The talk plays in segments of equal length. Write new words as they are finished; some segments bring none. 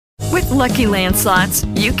Lucky Land Slots,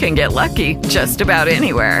 you can get lucky just about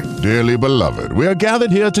anywhere. Dearly beloved, we are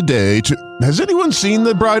gathered here today to... Has anyone seen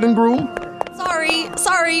the bride and groom?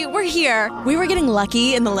 Sorry, we're here. We were getting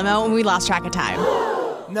lucky in the limo and we lost track of time.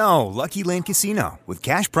 No, Lucky Land Casino, with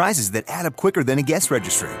cash prizes that add up quicker than a guest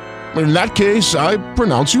registry. In that case, I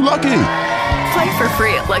pronounce you lucky. Play for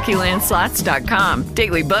free at LuckyLandSlots.com.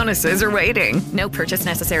 Daily bonuses are waiting. No purchase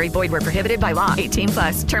necessary. Void where prohibited by law.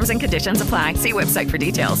 18+. Terms and conditions apply. See website for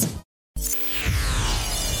details.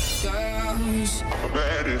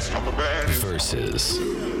 Versus.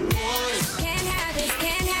 Can't have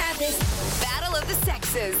this. Battle of the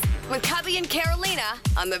Sexes with Cubby and Carolina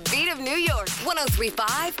on the beat of New York.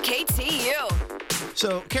 103.5 KTU.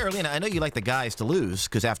 So, Carolina, I know you like the guys to lose,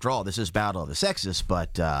 because after all, this is Battle of the Sexes,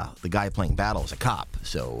 but the guy playing battle is a cop,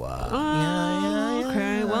 so,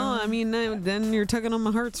 Okay, well, I mean, then you're tugging on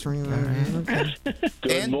my heartstrings. Okay.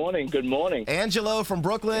 Good morning. Angelo from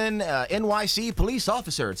Brooklyn, NYC police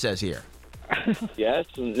officer, it says here. Yes,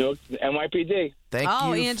 NYPD. Thank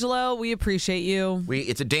Oh, you. Angelo, we appreciate you.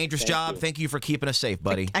 It's a dangerous job. Thank you for keeping us safe,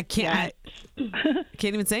 buddy. I can't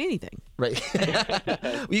even say anything. Right.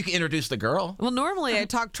 Well, you can introduce the girl. Well, normally I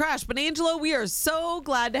talk trash, but Angelo, we are so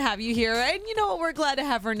glad to have you here. And you know what? We're glad to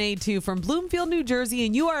have Renee, too, from Bloomfield, New Jersey.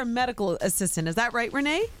 And you are a medical assistant. Is that right,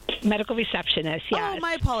 Renee? Medical receptionist, yes. Oh,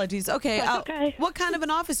 my apologies. Okay. That's okay. What kind of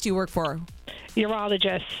an office do you work for?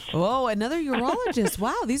 Urologist. Oh, another urologist.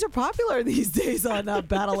 Wow, these are popular these days on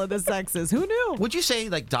Battle of the Sexes. Who knew? Would you say,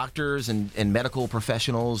 like, doctors and medical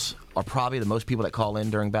professionals are probably the most people that call in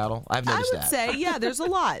during battle? I've noticed that. I would say, yeah, there's a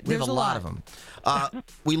lot. We have a lot of them.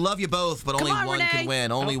 We love you both, but only one can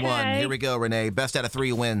win. Only one. Here we go, Renee. Best out of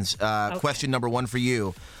three wins. Question number one for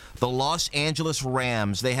you. The Los Angeles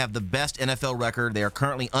Rams, they have the best NFL record. They are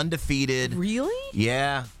currently undefeated. Really?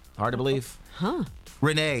 Yeah. Hard to believe. Huh.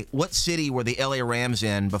 Renee, what city were the L.A. Rams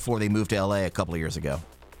in before they moved to L.A. a couple of years ago?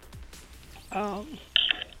 Oh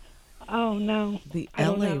no. The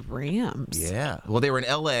L.A. Rams. Yeah. Well, they were in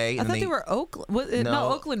L.A. I thought they were Oakland.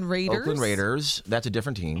 No, Oakland Raiders. Oakland Raiders. That's a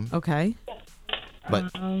different team. Okay.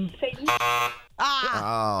 But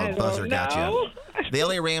buzzer got you. The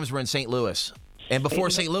L.A. Rams were in St. Louis. And before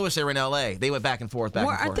St. Louis, they were in L.A. They went back and forth,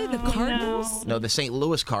 Aren't they the Cardinals? No, the St.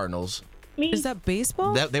 Louis Cardinals. Is that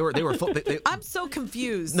baseball? They were. I'm so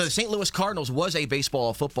confused. No, the St. Louis Cardinals was a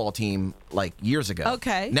football team like years ago.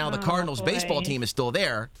 Okay. Now the Cardinals baseball team is still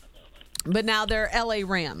there. But now they're L.A.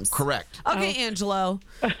 Rams. Correct. Okay, Angelo.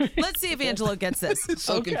 Let's see if Angelo gets this. It's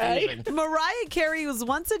so confusing. Mariah Carey was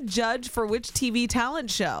once a judge for which TV talent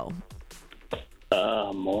show?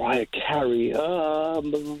 Mariah Carey.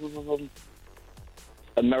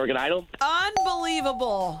 American Idol.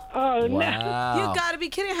 Unbelievable. Oh, no. Wow. You got to be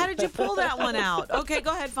kidding. How did you pull that one out? Okay,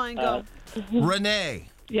 go ahead. Fine, go. Renee.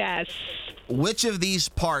 Yes. Which of these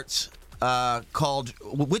has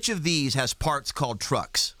parts called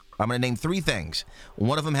trucks? I'm going to name three things.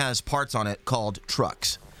 One of them has parts on it called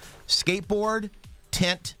trucks. Skateboard,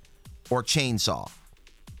 tent, or chainsaw?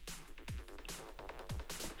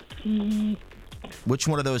 Which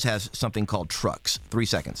one of those has something called trucks? 3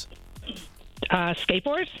 seconds.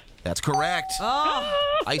 Skateboards? That's correct.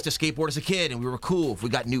 Oh, I used to skateboard as a kid, and we were cool if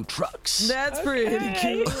we got new trucks. that's pretty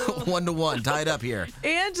cute. 1-1, tied up here.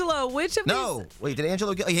 Angelo, which of these... No, wait, did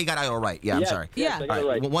Angelo get... He got it all right. Yeah, I'm sorry. Yeah. I got it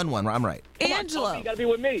right. 1-1, I'm right. Angelo, You got to be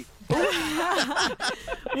with me.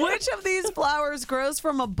 which of these flowers grows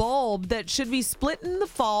from a bulb that should be split in the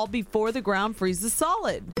fall before the ground freezes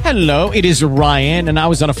solid? Hello, it is Ryan, and I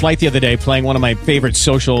was on a flight the other day playing one of my favorite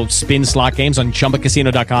social spin slot games on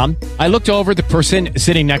ChumbaCasino.com. I looked over at the person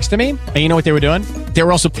sitting next to me, and you know what they were doing? They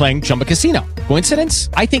were also playing Chumba Casino. Coincidence?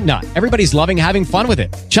 I think not. Everybody's loving having fun with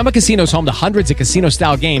it. Chumba Casino is home to hundreds of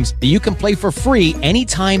casino-style games that you can play for free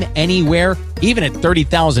anytime, anywhere, even at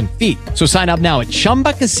 30,000 feet. So sign up now at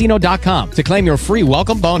ChumbaCasino.com to claim your free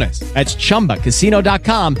welcome bonus. That's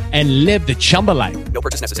ChumbaCasino.com and live the Chumba life. No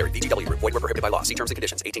purchase necessary. VGW. Void where prohibited by law. See terms and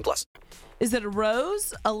conditions. 18+. Is it a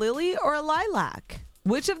rose, a lily, or a lilac?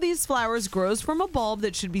 Which of these flowers grows from a bulb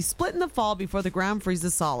that should be split in the fall before the ground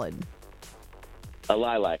freezes solid? A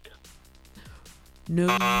lilac. No,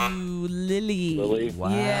 lily. Lily? Wow.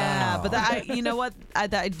 Yeah, but you know what?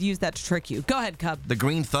 I'd use that to trick you. Go ahead, Cub. The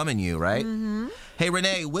green thumb in you, right? Mm-hmm. Hey,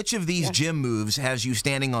 Renee, which of these gym moves has you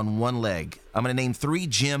standing on one leg? I'm going to name 3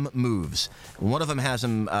 gym moves. One of them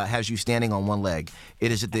has you standing on one leg.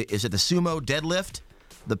 Is it the sumo deadlift,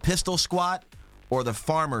 the pistol squat, or the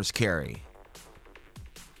farmer's carry?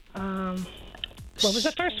 What was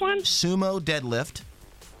the first one? Sumo deadlift,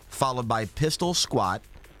 followed by pistol squat,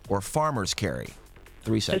 or farmer's carry.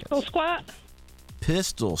 3 seconds. Pistol squat?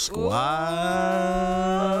 Pistol squat.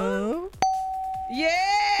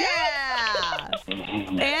 Yeah!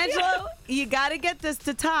 Angelo, you got to get this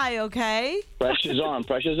to tie, okay? Pressure's on.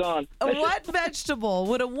 Pressure's on. What vegetable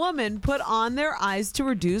would a woman put on their eyes to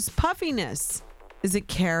reduce puffiness? Is it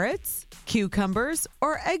carrots, cucumbers,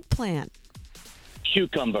 or eggplant?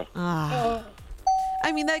 Cucumber.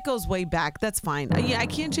 I mean, that goes way back. That's fine. Yeah, I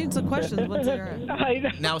can't change the questions. What's your...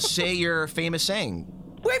 Now say your famous saying.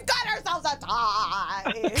 We've got ourselves a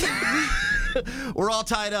tie. We're all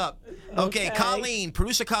tied up. Okay, Colleen,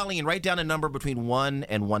 producer Colleen, write down a number between 1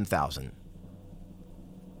 and 1,000.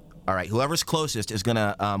 All right, whoever's closest is going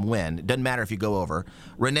to win. It doesn't matter if you go over.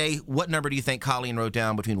 Renee, what number do you think Colleen wrote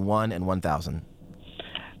down between 1 and 1,000?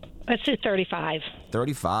 Let's do 35.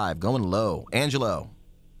 35, going low. Angelo.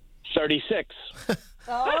 36.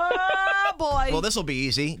 Oh, boy. Well, this will be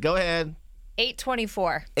easy. Go ahead.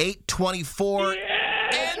 824. 824.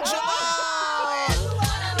 Angelo!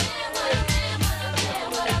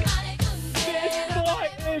 This boy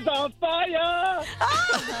is on fire!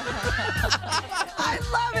 I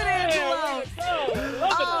love it, Angelo.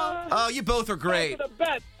 Oh, you both are great. Guys are the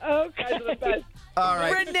best. Okay. Guys are the best. All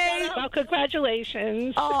right. Renee. Well,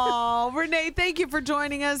 congratulations. Oh, Renee, thank you for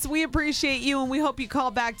joining us. We appreciate you, and we hope you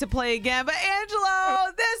call back to play again. But,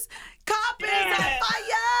 Angelo, this cop is on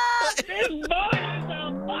fire! This boy is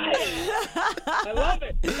on fire! I love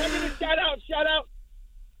it. Let me shout out.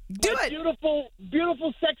 Do my it.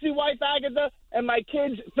 Beautiful, sexy wife, Agatha, and my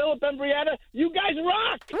kids, Philip and Brianna. You guys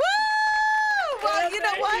rock! Woo! Well, you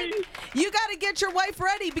know what? You got to get your wife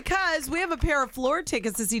ready because we have a pair of floor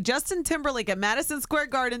tickets to see Justin Timberlake at Madison Square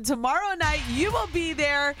Garden tomorrow night. You will be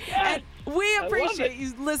there. Yes. And we appreciate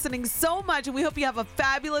you listening so much, and we hope you have a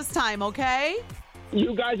fabulous time, okay?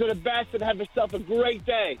 You guys are the best, and have yourself a great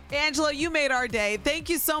day. Angelo, you made our day. Thank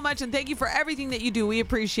you so much, and thank you for everything that you do. We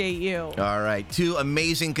appreciate you. All right. 2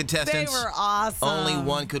 amazing contestants. They were awesome. Only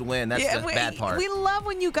one could win. That's the bad part. We love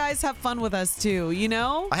when you guys have fun with us, too, you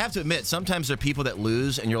know? I have to admit, sometimes there are people that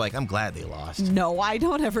lose, and you're like, I'm glad they lost. No, I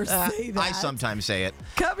don't ever say that. I sometimes say it.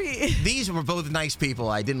 Cubby. These were both nice people.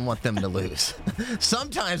 I didn't want them to lose.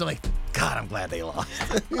 Sometimes I'm like, God, I'm glad they lost.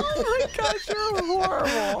 Oh, my gosh, you're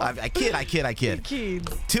horrible. I kid. Kids.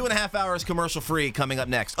 2.5 hours commercial free coming up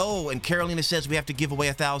next. Oh, and Carolina says we have to give away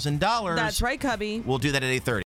 $1,000. That's right, Cubby. We'll do that at 8:30.